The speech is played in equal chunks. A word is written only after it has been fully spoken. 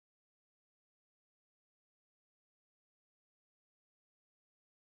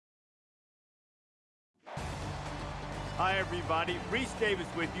Hi, everybody. Reese Davis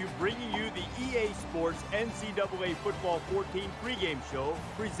with you, bringing you the EA Sports NCAA Football 14 pregame show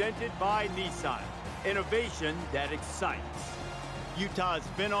presented by Nissan. Innovation that excites. Utah's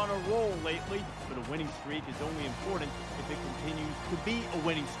been on a roll lately, but a winning streak is only important if it continues to be a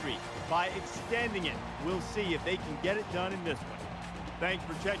winning streak. By extending it, we'll see if they can get it done in this one. Thanks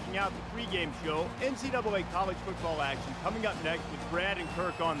for checking out the pregame show. NCAA college football action coming up next with Brad and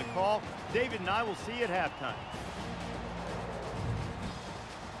Kirk on the call. David and I will see you at halftime.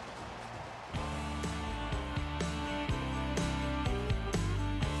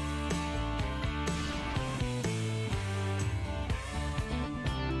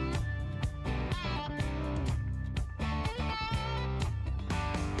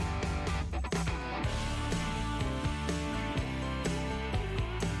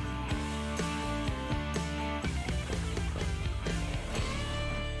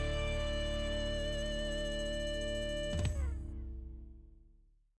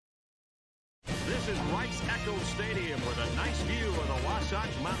 This is Rice Echo Stadium with a nice view of the Wasatch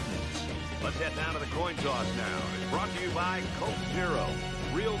Mountains. Let's head down to the coin toss now. It's brought to you by Coke Zero.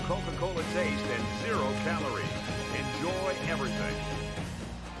 Real Coca-Cola taste and 0 calories. Enjoy everything.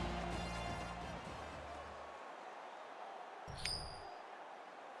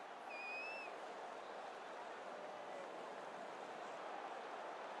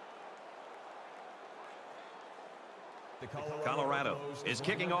 Colorado is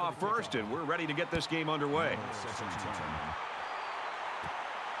kicking off first, and we're ready to get this game underway.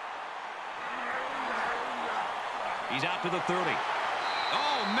 He's out to the 30.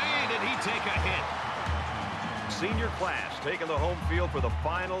 Oh, man, did he take a hit. Senior class taking the home field for the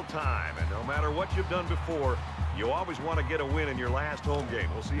final time, and no matter what you've done before, you always want to get a win in your last home game.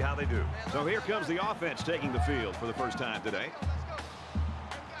 We'll see how they do. So here comes the offense taking the field for the first time today.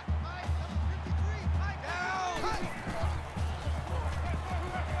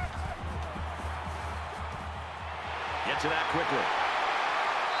 To that quickly.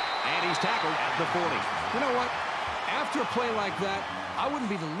 And he's tackled at the 40. You know what? After a play like that, I wouldn't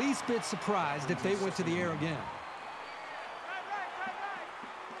be the least bit surprised if they went to the air again.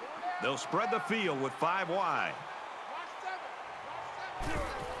 They'll spread the field with 5 wide.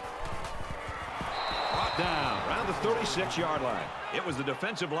 Brought down around the 36-yard line. It was the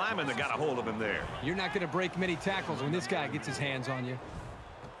defensive lineman that got a hold of him there. You're not going to break many tackles when this guy gets his hands on you.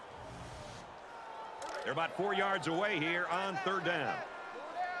 They're about 4 yards away here on 3rd down.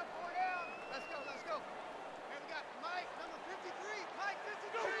 Let's go. And we got Mike, number 53. Mike,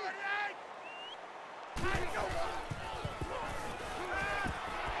 53.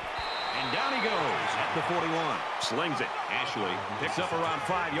 And down he goes at the 41. Slings it. Ashley picks up around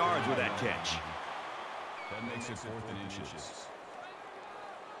 5 yards with that catch. That makes it 4th and inches.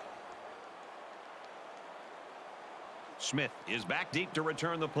 Smith is back deep to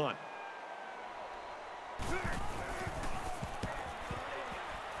return the punt.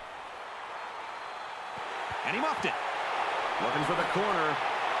 And he muffed it. Looking for the corner.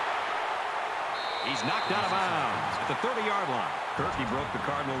 He's knocked out of bounds at the 30-yard line. Kirky broke the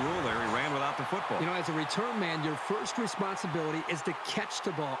Cardinal rule there. He ran without the football. You know, as a return man, your first responsibility is to catch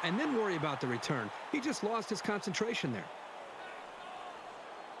the ball and then worry about the return. He just lost his concentration there.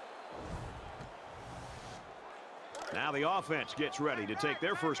 Now the offense gets ready to take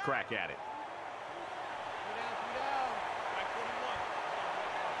their first crack at it.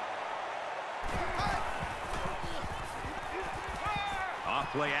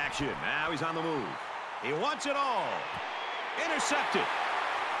 Off-play action. Now he's on the move. He wants it all. Intercepted.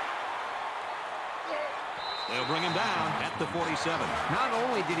 They'll bring him down at the 47. Not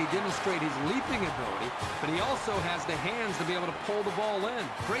only did he demonstrate his leaping ability, but he also has the hands to be able to pull the ball in.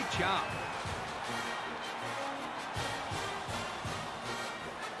 Great job.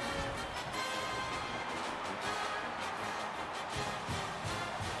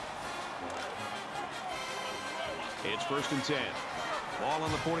 It's 1st and 10. Ball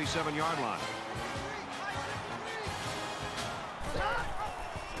on the 47-yard line.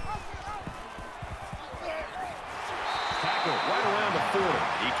 Tackle right around the 40.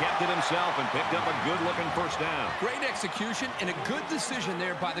 He kept it himself and picked up a good-looking first down. Great execution and a good decision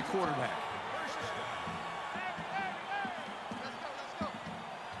there by the quarterback.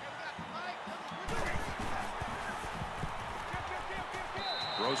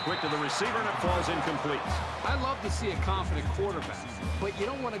 Throws quick to the receiver, and it falls incomplete. I love to see a confident quarterback, but you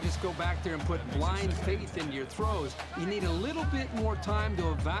don't want to just go back there and put blind faith into your throws. You need a little bit more time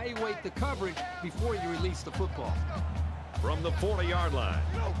to evaluate the coverage before you release the football. From the 40-yard line,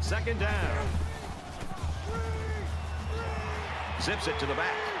 2nd down. Zips it to the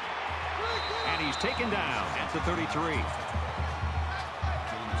back. And he's taken down at the 33.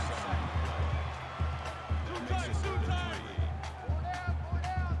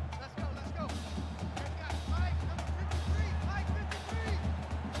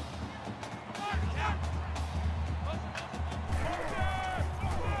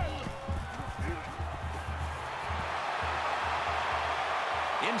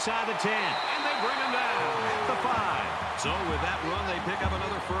 Inside the 10, and they bring him down at the 5. So with that run, they pick up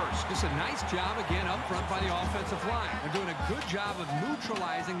another first. Just a nice job again up front by the offensive line. They're doing a good job of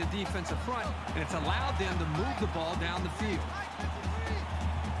neutralizing the defensive front, and it's allowed them to move the ball down the field.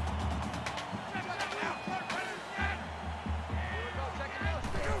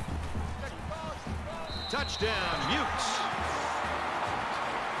 Touchdown, Utes.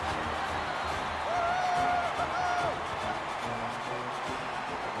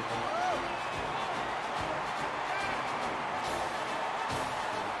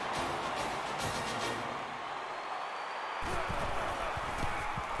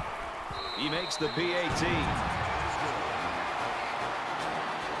 He makes the PAT.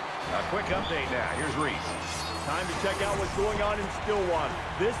 A quick update now. Here's Reese. Time to check out what's going on in Stillwater.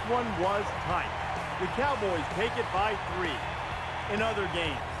 This one was tight. The Cowboys take it by 3. In other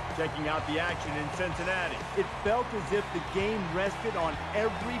games, checking out the action in Cincinnati, it felt as if the game rested on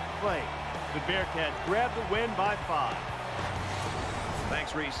every play. The Bearcats grabbed the win by 5.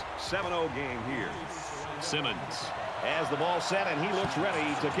 Thanks, Reese. 7-0 game here. Simmons has the ball set, and he looks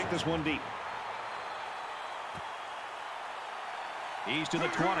ready to kick this one deep. He's to the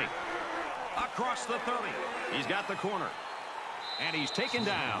 20. Across the 30. He's got the corner. And he's taken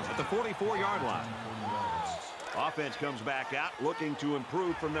down at the 44-yard line. Offense comes back out looking to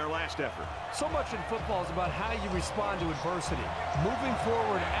improve from their last effort. So much in football is about how you respond to adversity. Moving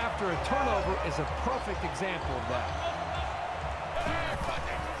forward after a turnover is a perfect example of that.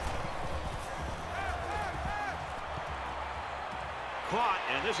 Caught,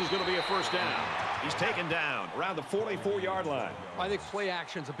 and this is going to be a first down. He's taken down around the 44-yard line. I think play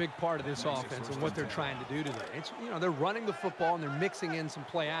action is a big part of this offense and what they're trying to do today. It's, they're running the football and they're mixing in some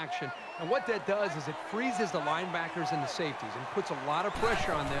play action. And what that does is it freezes the linebackers and the safeties and puts a lot of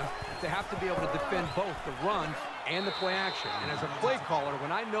pressure on them to have to be able to defend both the run and the play action. And as a play caller,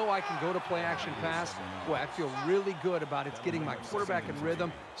 when I know I can go to play action pass, boy, I feel really good about it's getting my quarterback in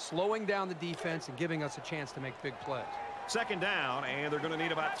rhythm, slowing down the defense, and giving us a chance to make big plays. Second down, and they're going to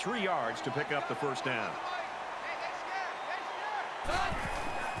need about 3 yards to pick up the first down.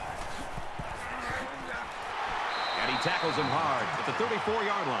 And he tackles him hard at the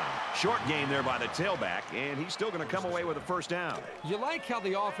 34-yard line. Short gain there by the tailback, and he's still going to come away with a first down. You like how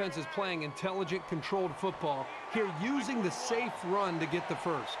the offense is playing intelligent, controlled football, here using the safe run to get the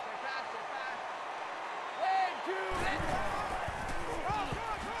first.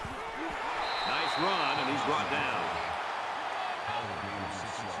 Nice run, and he's brought down.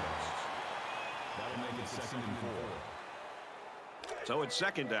 So it's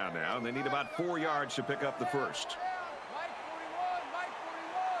second down now, and they need about 4 yards to pick up the first.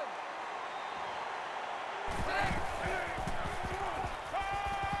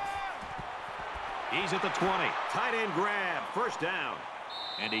 He's at the 20. Tight end grab. First down.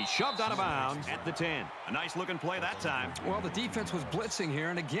 And he's shoved out of bounds at the 10. A nice-looking play that time. Well, the defense was blitzing here,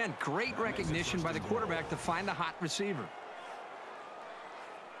 and again, great recognition by the quarterback to find a hot receiver.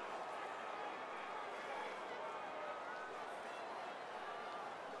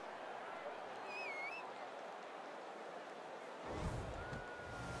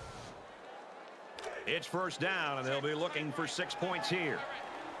 It's first down, and they'll be looking for 6 points here.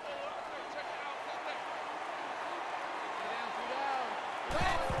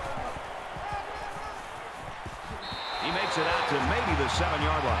 He makes it out to maybe the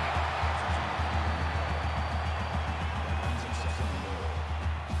 7-yard line.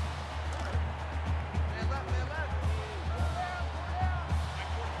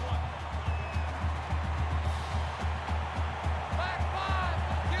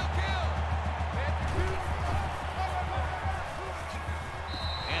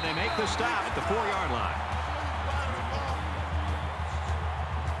 The stop at the 4-yard line.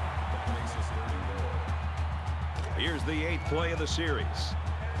 Here's the 8th play of the series.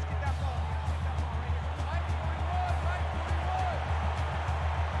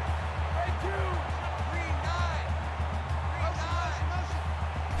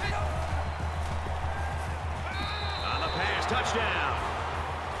 On the pass, touchdown.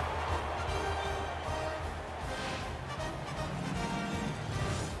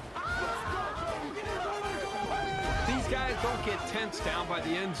 don't get tense down by the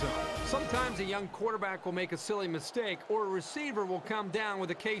end zone. Sometimes a young quarterback will make a silly mistake, or a receiver will come down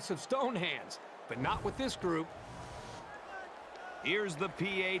with a case of stone hands, but not with this group. Here's the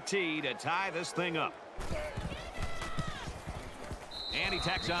PAT to tie this thing up. And he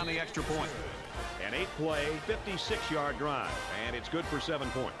tacks on the extra point. An 8-play, 56-yard drive, and it's good for 7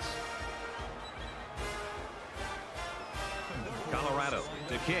 points. Colorado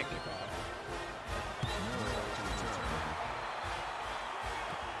to kick.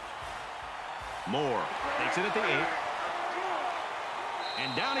 Moore takes it at the 8.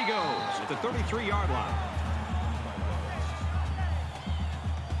 And down he goes at the 33-yard line.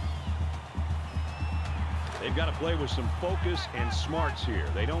 They've got to play with some focus and smarts here.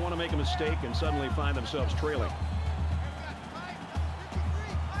 They don't want to make a mistake and suddenly find themselves trailing.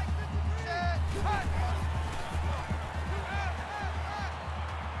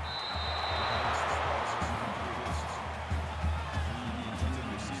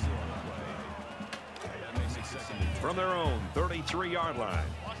 From their own 33-yard line.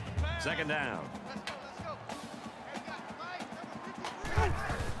 Second down.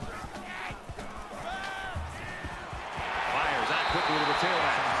 Fires out quickly to the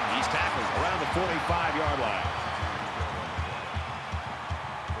tailback. He's tackled around the 45-yard line.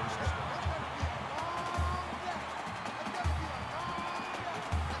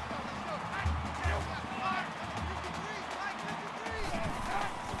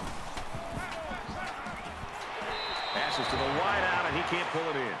 Passes to the wide out, and he can't pull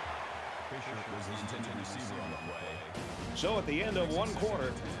it in. So at the end of one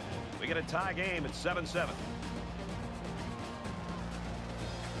quarter, we get a tie game at 7-7.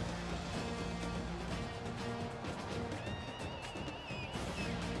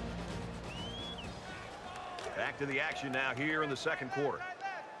 Back to the action now here in the second quarter.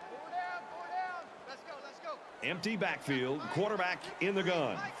 Empty backfield, quarterback in the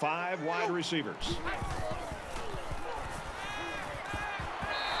gun, 5 wide receivers.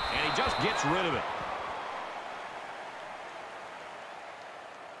 And he just gets rid of it.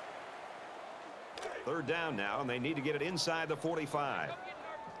 Third down now, and they need to get it inside the 45.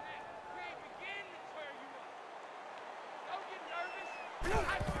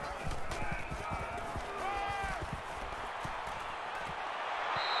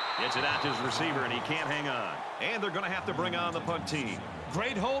 Gets it out to his receiver, and he can't hang on. And they're going to have to bring on the punt team.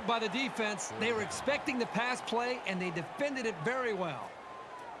 Great hold by the defense. They were expecting the pass play, and they defended it very well.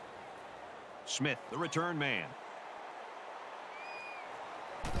 Smith, the return man.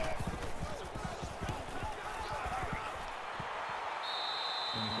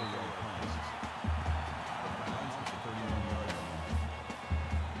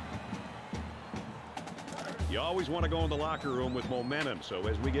 You always want to go in the locker room with momentum, so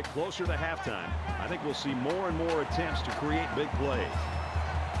as we get closer to halftime, I think we'll see more and more attempts to create big plays.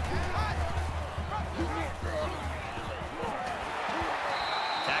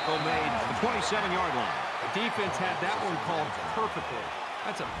 Tackle made at the 27-yard line. The defense had that one called perfectly.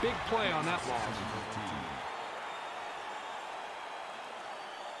 That's a big play on that loss.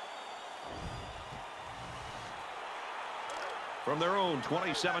 From their own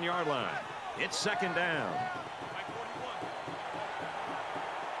 27-yard line, it's second down.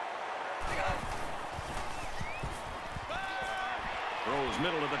 Throws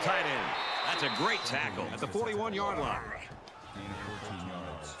middle to the tight end. That's a great tackle at the 41-yard line. 14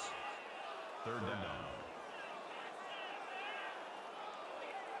 yards. Third down.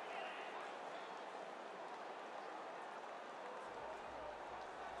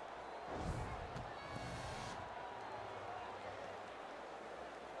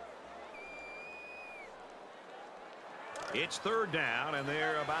 It's third down, and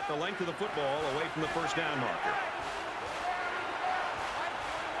they're about the length of the football away from the first down marker.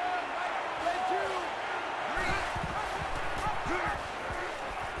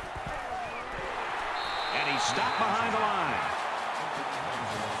 And he's stopped behind the line.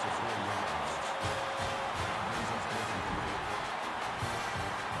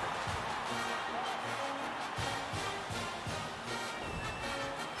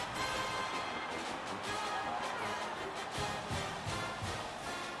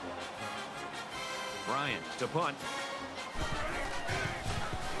 Bryant to punt.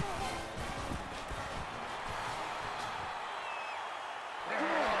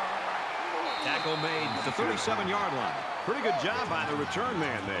 Tackle made at the 37-yard line. Pretty good job by the return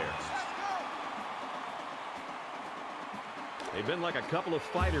man there. They've been like a couple of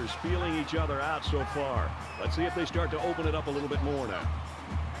fighters feeling each other out so far. Let's see if they start to open it up a little bit more now.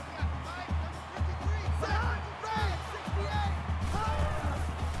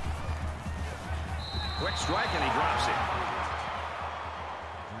 Quick strike, and he drops it.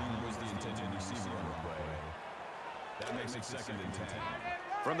 makes it 2nd and 10.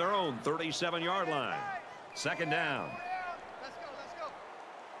 From their own 37-yard line. 2nd down. Let's go, let's go.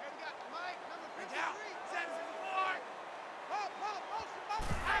 Here we got Mike, number 53. Set it forward.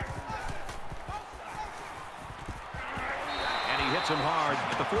 And he hits him hard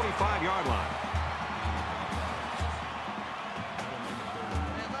at the 45-yard line.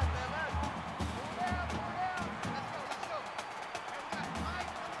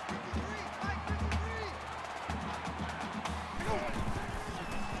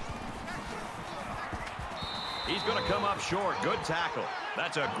 He's going to come up short. Good tackle.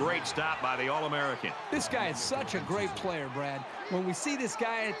 That's a great stop by the All-American. This guy is such a great player, Brad. When we see this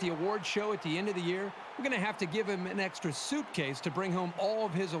guy at the award show at the end of the year, we're going to have to give him an extra suitcase to bring home all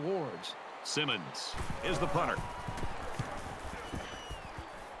of his awards. Simmons is the punter.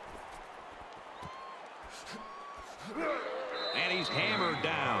 And he's hammered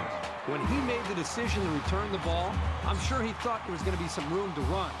down. When he made the decision to return the ball, I'm sure he thought there was going to be some room to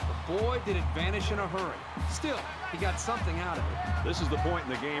run. But boy, did it vanish in a hurry. Still, he got something out of it. This is the point in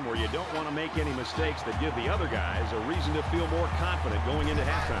the game where you don't want to make any mistakes that give the other guys a reason to feel more confident going into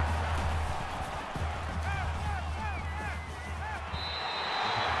halftime.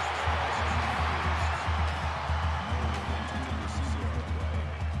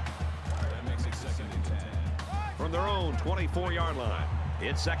 That makes it 2nd and 10. From their own 24-yard line,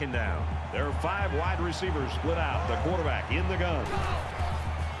 it's 2nd down. There are 5 wide receivers split out. The quarterback in the gun.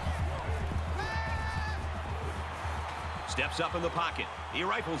 Steps up in the pocket. He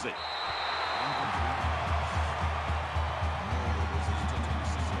rifles it.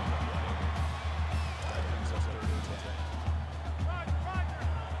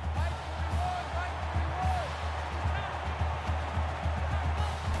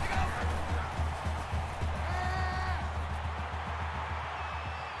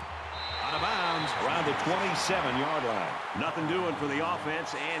 Out of bounds around the 27-yard line. Nothing doing for the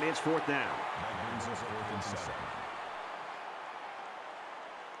offense, and it's 4th down. That brings us 4th and 7.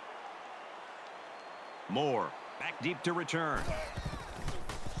 Moore back deep to return.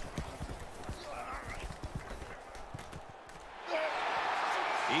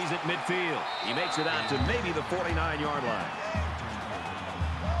 He's at midfield. He makes it out to maybe the 49-yard line.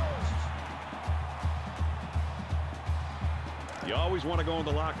 You always want to go in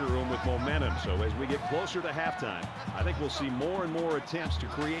the locker room with momentum, so as we get closer to halftime, I think we'll see more and more attempts to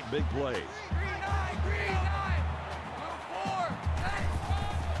create big plays.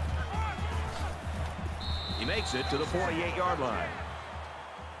 He makes it to the 48-yard line.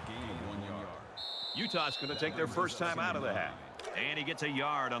 Gain 1 yard. Utah's going to take their first time out of the half. And he gets a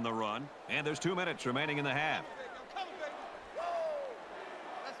yard on the run. And there's 2 minutes remaining in the half.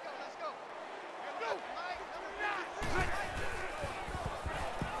 Let's go, let's go. Here we go. Mike, number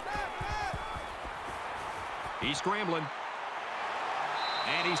 53. He's scrambling.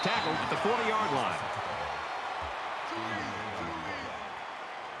 And he's tackled at the 40-yard line.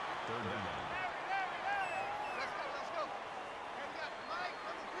 3rd down. Let's go, let's go. Here we got Mike,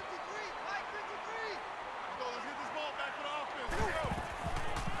 number 53. Mike, 53. Let's get this ball back for the offense. Let's go.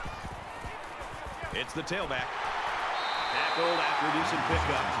 It's the tailback. Tackled after a decent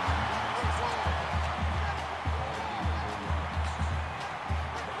pickup.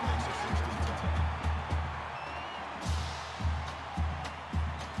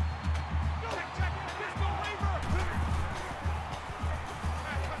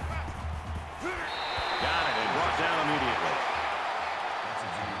 Got it and brought down immediately. That's a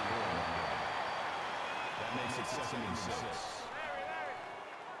G4. That makes it 2nd and 6.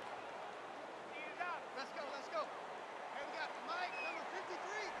 Let's go, let's go. Here we got Mike, number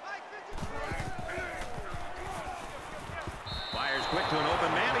 53. Mike, 53. Fires quick to an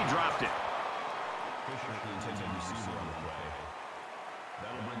open man. He dropped it. Fisher intended receiver on the way.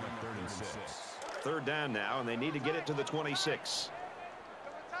 That'll bring up 3rd and 6. 3rd down now, and they need to get it to the 26.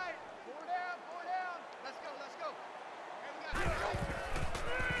 Coming tight. 4 down, 4 down. Let's go, let's go. Here we got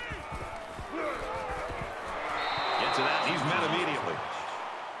Gets it out. He's met immediately.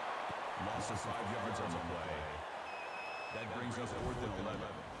 Loss of 5 yards on the play. That brings us 4th and 11.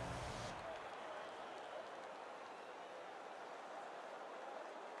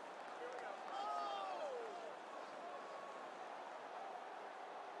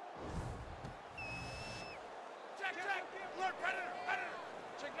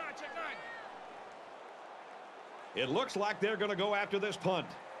 It looks like they're going to go after this punt.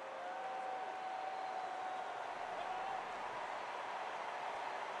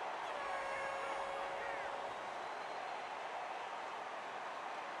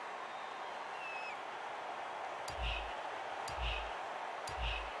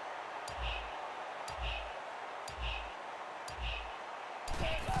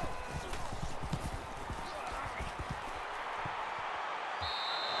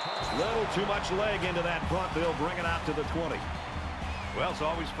 too much leg into that punt. They'll bring it out to the 20. Well, it's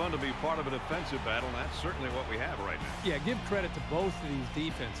always fun to be part of a defensive battle, and that's certainly what we have right now. Yeah, give credit to both of these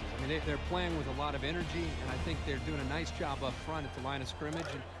defenses. I mean, they're playing with a lot of energy, and I think they're doing a nice job up front at the line of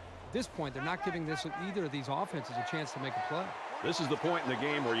scrimmage. And at this point, they're not giving either of these offenses a chance to make a play. This is the point in the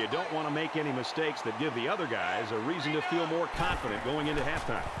game where you don't want to make any mistakes that give the other guys a reason to feel more confident going into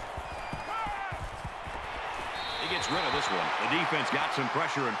halftime. He gets rid of this one. The defense got some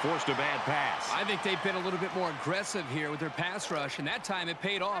pressure and forced a bad pass. I think they've been a little bit more aggressive here with their pass rush, and that time it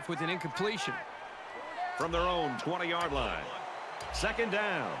paid off with an incompletion. From their own 20-yard line. Second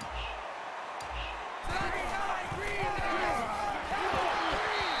down.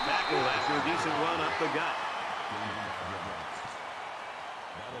 Tackled after a decent run up the gut.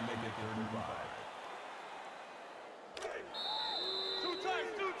 That'll make it 3rd and 5.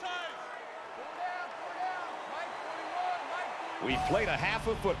 We've played a half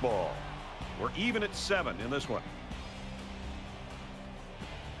of football. We're even at 7 in this one.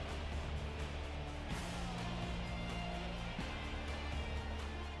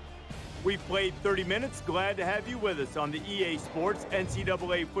 We've played 30 minutes. Glad to have you with us on the EA Sports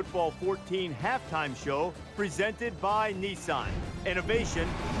NCAA Football 14 halftime show presented by Nissan. Innovation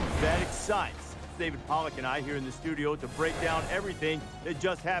that excites. David Pollack and I here in the studio to break down everything that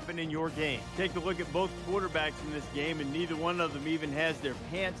just happened in your game. Take a look at both quarterbacks in this game, and neither one of them even has their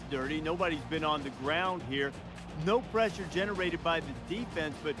pants dirty. Nobody's been on the ground here. No pressure generated by the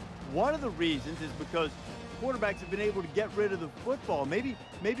defense, but one of the reasons is because quarterbacks have been able to get rid of the football. Maybe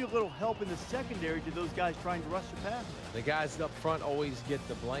a little help in the secondary to those guys trying to rush the pass. The guys up front always get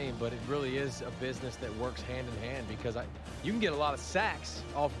the blame, but it really is a business that works hand in hand because you can get a lot of sacks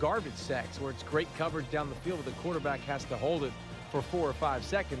off garbage sacks where it's great coverage down the field, but the quarterback has to hold it for 4 or 5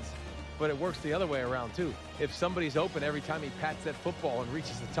 seconds. But it works the other way around too. If somebody's open every time he pats that football and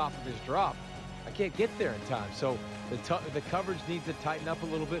reaches the top of his drop, I can't get there in time. So the coverage needs to tighten up a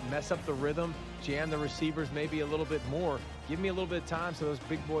little bit, mess up the rhythm, jam the receivers maybe a little bit more. Give me a little bit of time so those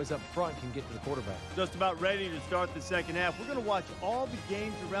big boys up front can get to the quarterback. Just about ready to start the second half. We're going to watch all the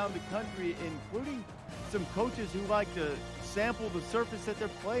games around the country, including some coaches who like to sample the surface that they're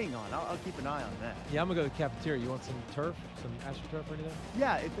playing on. I'll keep an eye on that. Yeah, I'm going to go to the cafeteria. You want some turf, some AstroTurf or anything?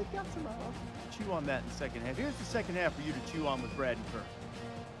 Yeah, if they've got some, I'll chew on that in the second half. Here's the second half for you to chew on with Brad and Kirk.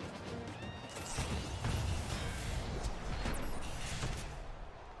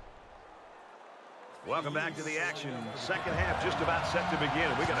 Welcome back to the action. Second half just about set to begin.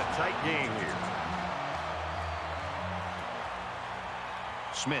 We got a tight game here.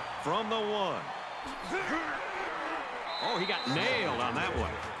 Smith from the 1. Oh, he got nailed on that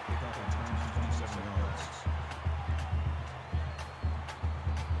one.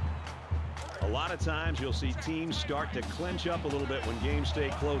 A lot of times you'll see teams start to clench up a little bit when games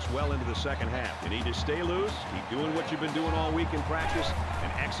stay close well into the second half. You need to stay loose, keep doing what you've been doing all week in practice,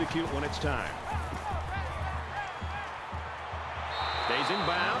 and execute when it's time. Stays in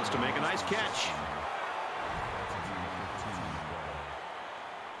bounds to make a nice catch.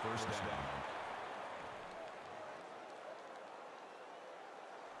 First down.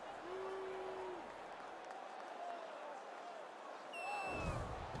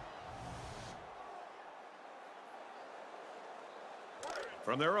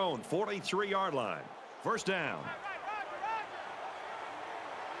 From their own 43-yard line. First down.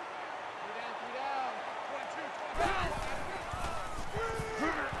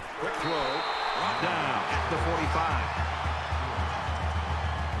 Quick throw. Brought down at the 45.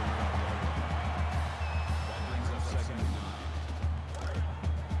 That brings up 2nd and 9.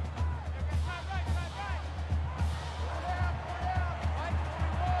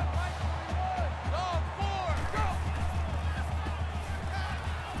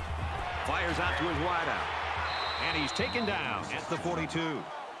 Fires out to his wideout. And he's taken down at the 42. Gain of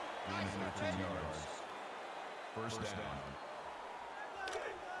 13 yards. First down.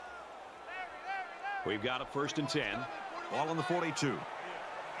 We've got a 1st and 10. Ball on the 42. That's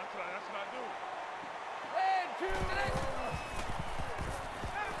what I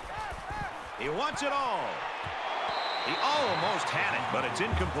do. He wants it all. He almost had it, but it's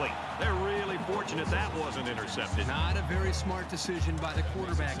incomplete. They're really fortunate that wasn't intercepted. Not a very smart decision by the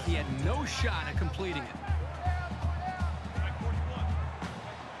quarterback. He had no shot at completing it.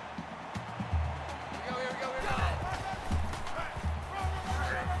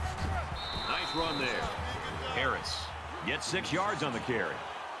 Nice run there. Harris gets 6 yards on the carry.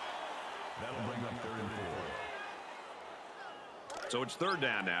 That'll bring up 3rd and 4. So it's 3rd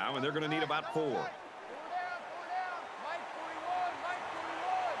down now, and they're going to need about 4.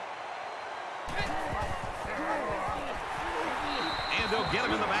 And they'll get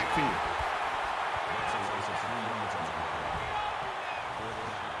him in the backfield.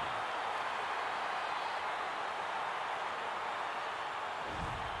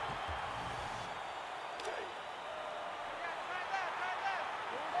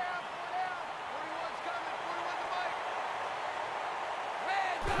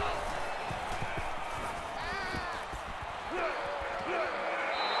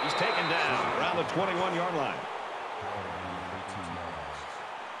 down around the 21-yard line.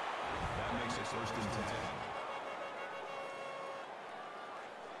 That makes it first and 10.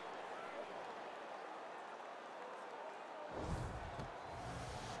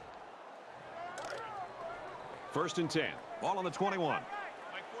 First and 10. Ball on the 21.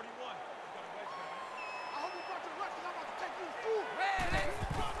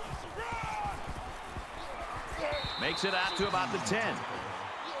 Makes it out to about the 10.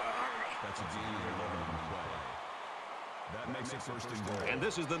 That's a gain of 11 on the play. That makes it first and goal. And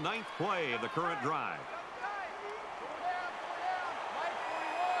this is the 9th play of the current drive.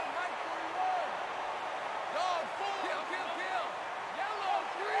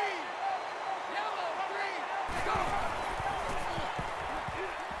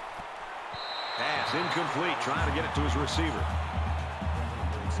 Pass incomplete, trying to get it to his receiver.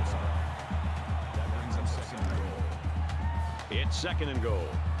 It's second and goal.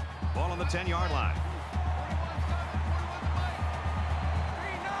 Ball on the 10-yard line.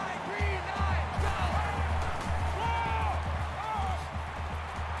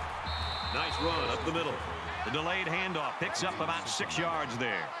 Nice run up the middle. The delayed handoff picks up about 6 yards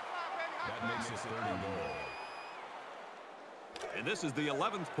there. That makes it third and goal. And this is the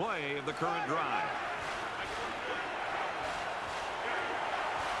 11th play of the current drive.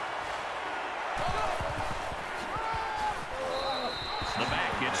 The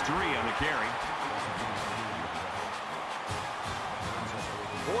back gets 3 on the carry.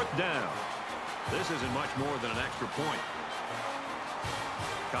 4th down. This isn't much more than an extra point.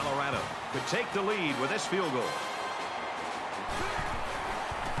 Colorado could take the lead with this field goal.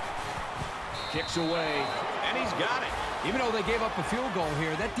 Kicks away, and he's got it. Even though they gave up a field goal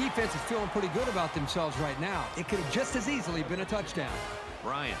here, that defense is feeling pretty good about themselves right now. It could have just as easily been a touchdown.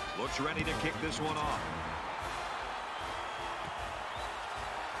 Bryant looks ready to kick this one off.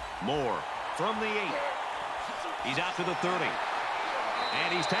 Moore from the 8. He's out to the 30.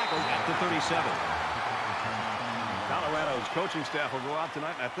 And he's tackled at the 37. Colorado's coaching staff will go out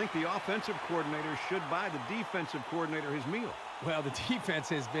tonight, and I think the offensive coordinator should buy the defensive coordinator his meal. Well, the defense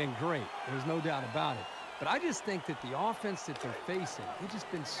has been great. There's no doubt about it. But I just think that the offense that they're facing, they've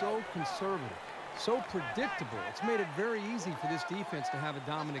just been so conservative, so predictable. It's made it very easy for this defense to have a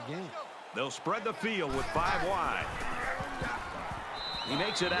dominant game. They'll spread the field with 5 wide. He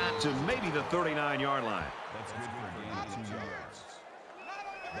makes it out to maybe the 39-yard line. That's good for a gain of 2 yards.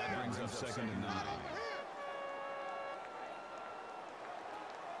 That brings up second and 9.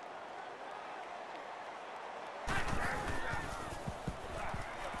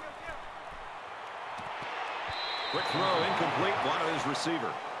 Quick throw, incomplete, wanted his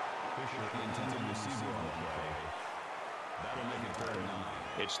receiver. Fisher intended receiver on the play. That'll make it third and 9.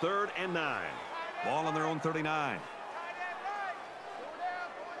 It's 3rd and 9. Ball on their own 39.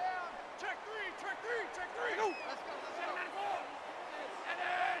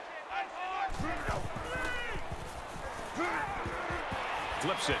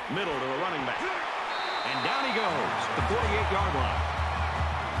 Flips it middle to the running back. And down he goes, the 48-yard line.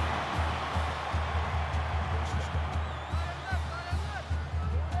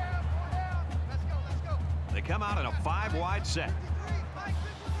 They come out in a 5-wide set.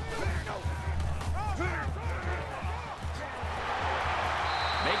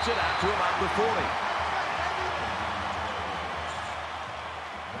 Makes it out to about the 40.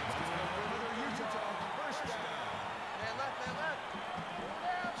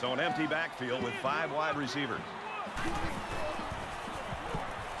 So an empty backfield with 5 wide receivers.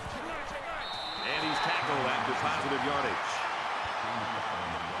 And he's tackled after positive yardage.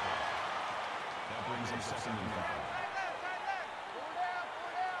 That brings him second and 5.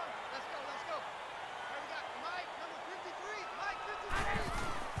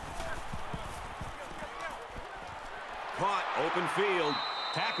 Caught, open field,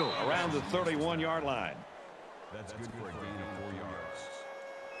 tackle around the 31-yard line. That's good for a gain of 4 yards.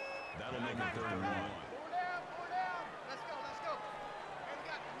 That'll make it third and 1.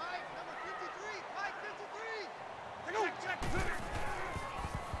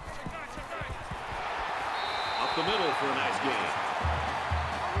 Up the middle for a nice gain.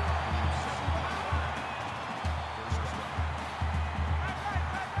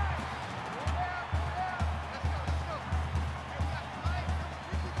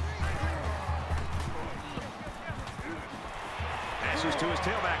 Passes to his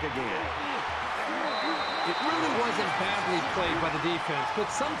tailback again. It really wasn't badly played by the defense, but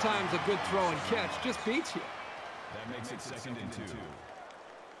sometimes a good throw and catch just beats you. That makes it second and 2.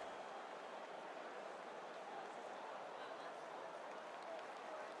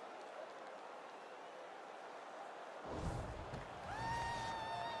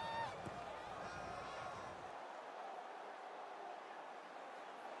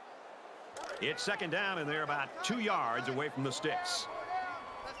 It's second down, and they're about 2 yards away from the sticks.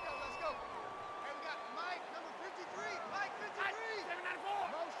 Let's go, let's go. Hey, we got Mike, number 53. Mike, 53. 794.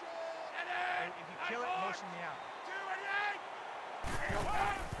 Motion. If you kill it, motion me out.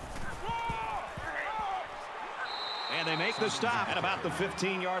 288. And they make the stop at about the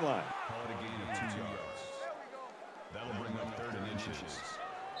 15-yard line. Call it a gain of 2 yards. That'll bring up 3rd and inches.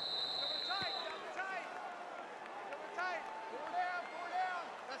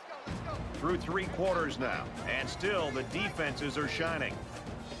 Through 3 quarters now, and still the defenses are shining.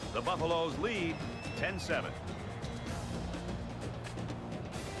 The Buffaloes lead 10-7.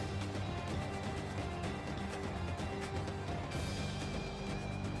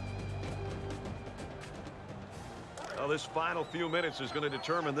 Well, this final few minutes is going to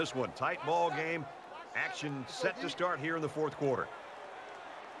determine this one. Tight ball game. Action set to start here in the 4th quarter.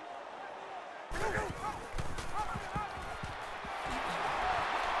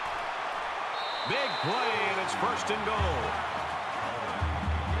 Big play, and it's 1st and goal.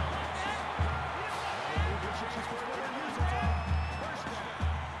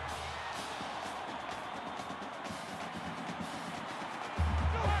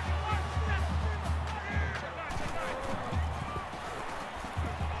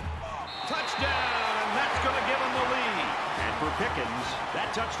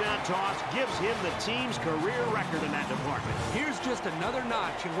 That touchdown toss gives him the team's career record in that department. Here's just another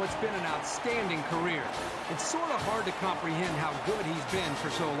notch in what's been an outstanding career. It's sort of hard to comprehend how good he's been for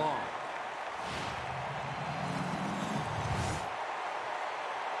so long.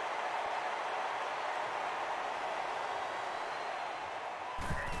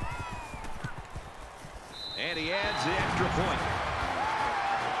 And he adds the extra point.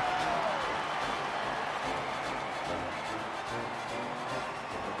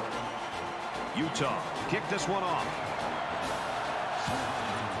 Utah kick this one off.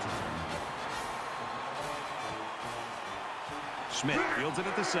 Smith fields it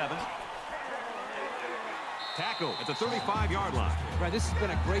at the 7. Tackle at the 35-yard line. Right, this has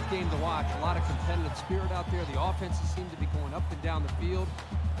been a great game to watch. A lot of competitive spirit out there. The offenses seem to be going up and down the field.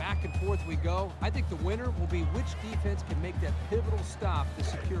 Back and forth we go. I think the winner will be which defense can make that pivotal stop to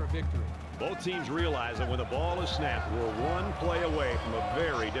secure a victory. Both teams realize that when the ball is snapped, we're one play away from a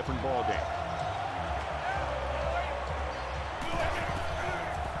very different ball game.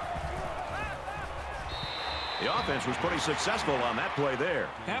 The offense was pretty successful on that play there.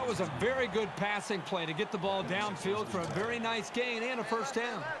 That was a very good passing play to get the ball downfield for a very nice gain and a 1st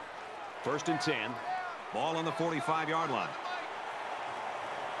down. 1st and 10. Ball on the 45-yard line.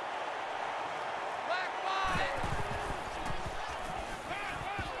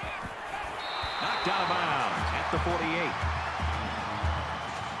 Knocked out of bounds at the 48.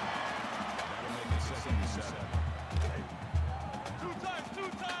 That'll make it 2nd and 7. Two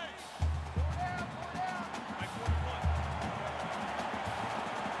times.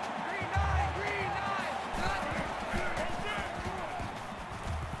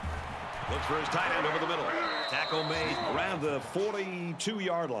 Looks for his tight end over the middle. Tackle made around the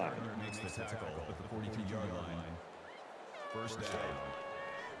 42-yard line. Makes the tackle at the 42-yard line. 1st down.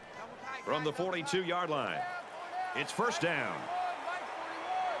 From the 42-yard line, it's 1st down.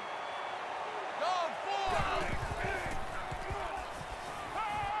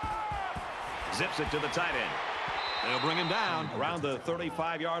 Zips it to the tight end. They'll bring him down around the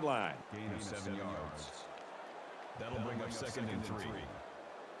 35-yard line. Gain of 7 yards. That'll bring up 2nd and 3.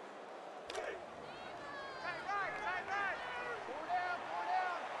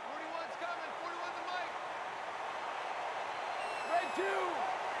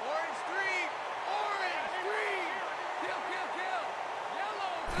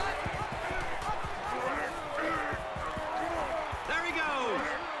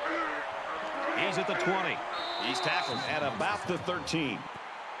 He's at the 20. He's tackled at about the 13.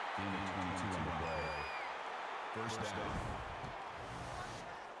 1st down.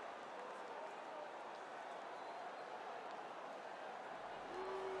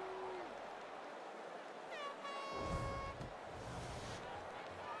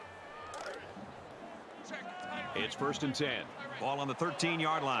 It's 1st and 10. Ball on the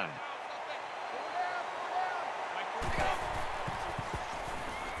 13-yard line.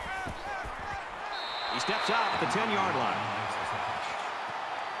 He steps out at the 10-yard line.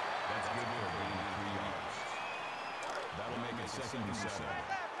 That's good for a gain of 3 yards. That'll make it 2nd and 7.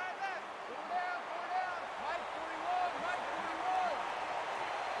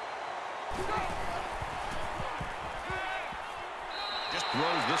 Just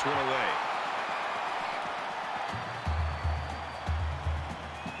throws this one away.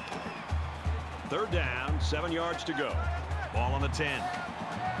 Third down, 7 yards to go. Ball on the 10.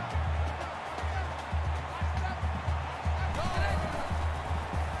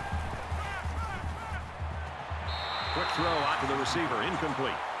 Quick throw out to the receiver,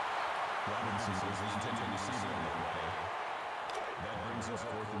 incomplete. Robinson is the intended receiver on the play. That brings us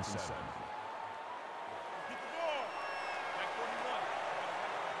 4th and 7. Get the ball. Back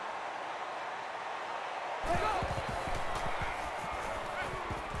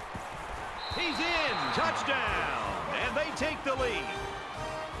 41. He's in. Touchdown. And they take the lead.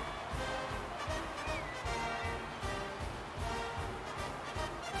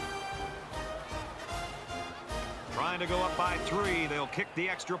 Trying to go up by 3. They'll kick the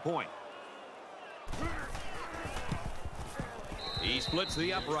extra point. He splits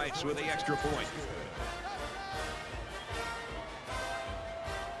the uprights with the extra point.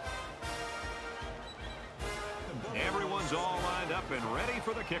 Everyone's all lined up and ready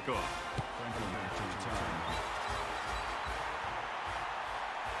for the kickoff.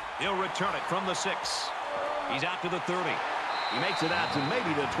 He'll return it from the 6. He's out to the 30. He makes it out to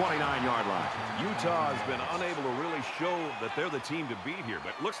maybe the 29-yard line. Utah has been unable to really show that they're the team to beat here, but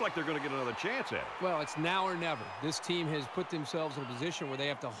it looks like they're going to get another chance at it. Well, it's now or never. This team has put themselves in a position where they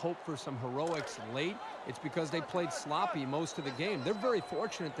have to hope for some heroics late. It's because they played sloppy most of the game. They're very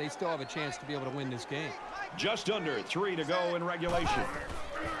fortunate they still have a chance to be able to win this game. Just under 3 to go in regulation.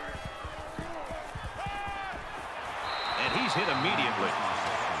 And he's hit immediately.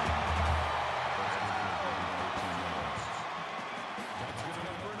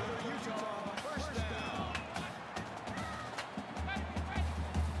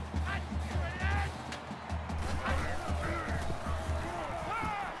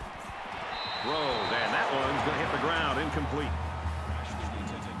 Throws, and that one's going to hit the ground, incomplete.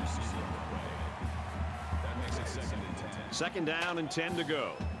 Second down and 10 to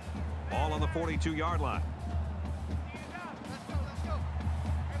go. Ball on the 42-yard line.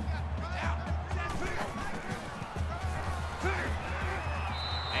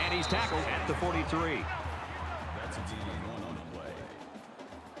 And he's tackled at the 43. That's a gain of 1 on the play.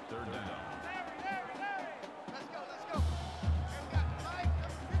 3rd down.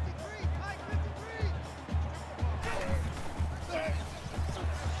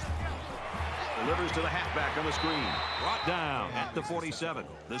 Delivers to the halfback on the screen. Brought down at the 47.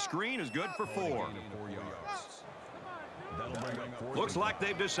 The screen is good for 4. 4 yards. That'll bring up 4th. Looks like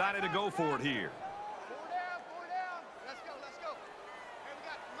they've decided to go for it here. 4 down, 4 down. Let's go, let's go. And we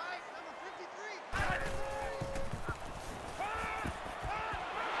got Mike, number 53.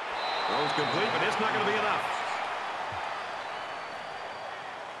 Throws complete, but it's not going to be enough.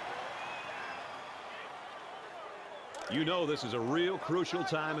 You know this is a real crucial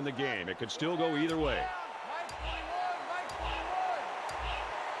time in the game. It could still go either way.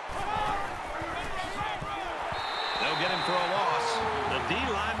 They'll get him for a loss. The D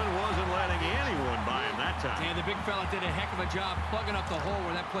lineman wasn't letting anyone by him that time. Yeah, the big fella did a heck of a job plugging up the hole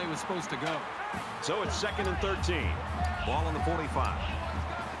where that play was supposed to go. So it's 2nd and 13. Ball on the 45.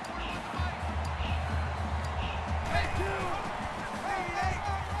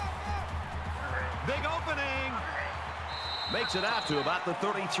 Big opening. Makes it out to about the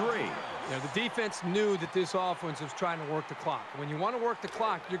 33. Yeah, the defense knew that this offense was trying to work the clock. When you want to work the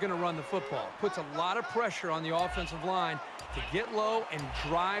clock, you're going to run the football. Puts a lot of pressure on the offensive line to get low and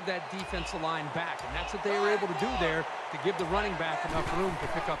drive that defensive line back. And that's what they were able to do there to give the running back enough room to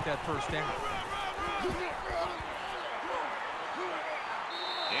pick up that first down.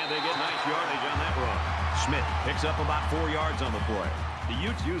 And they get nice yardage on that run. Smith picks up about 4 yards on the play. The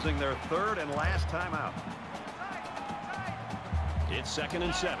Utes using their 3rd and last timeout. It's 2nd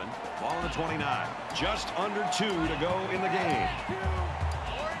and 7. Ball on the 29. Just under 2 to go in the game.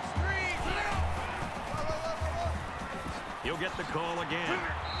 He'll get the call again.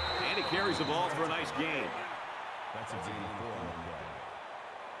 And he carries the ball for a nice gain. That's a gain of 4 on the play.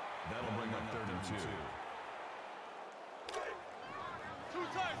 That'll bring up 3rd and 2. 2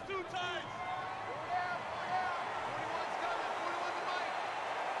 times, 2 times. 41's coming. 41's the mic.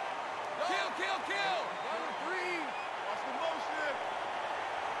 Kill. Number 3. Watch the motion.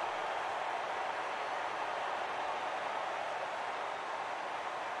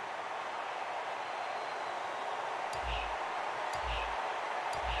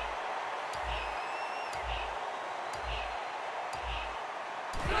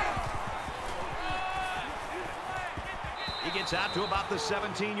 He gets out to about the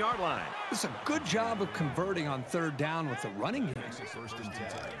 17-yard line. It's a good job of converting on 3rd down with the running game. 1st and 10.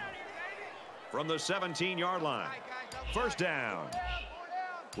 From the 17-yard line. First down.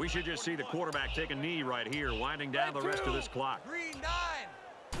 We should just see the quarterback take a knee right here, winding down the rest of this clock. Green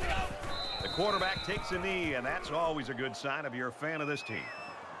 9. The quarterback takes a knee, and that's always a good sign if you're a fan of this team.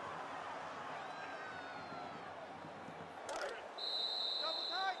 Double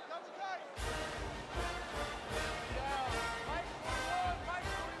tight.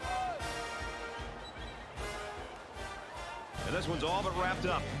 And this one's all but wrapped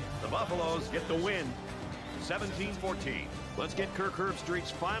up. The Buffaloes get the win, 17-14. Let's get Kirk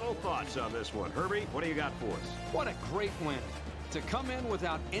Herbstreit's final thoughts on this one. Herbie, what do you got for us? What a great win. To come in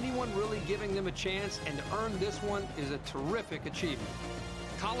without anyone really giving them a chance and to earn this one is a terrific achievement.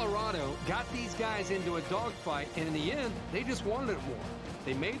 Colorado got these guys into a dogfight, and in the end, they just wanted it more.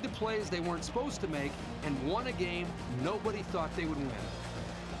 They made the plays they weren't supposed to make and won a game nobody thought they would win.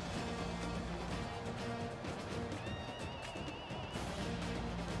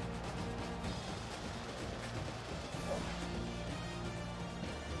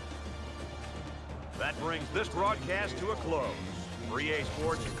 That brings this broadcast to a close. For EA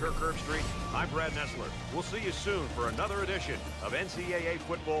Sports and Kirk Herbstreit, I'm Brad Nessler. We'll see you soon for another edition of NCAA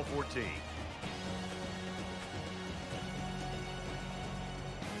Football 14.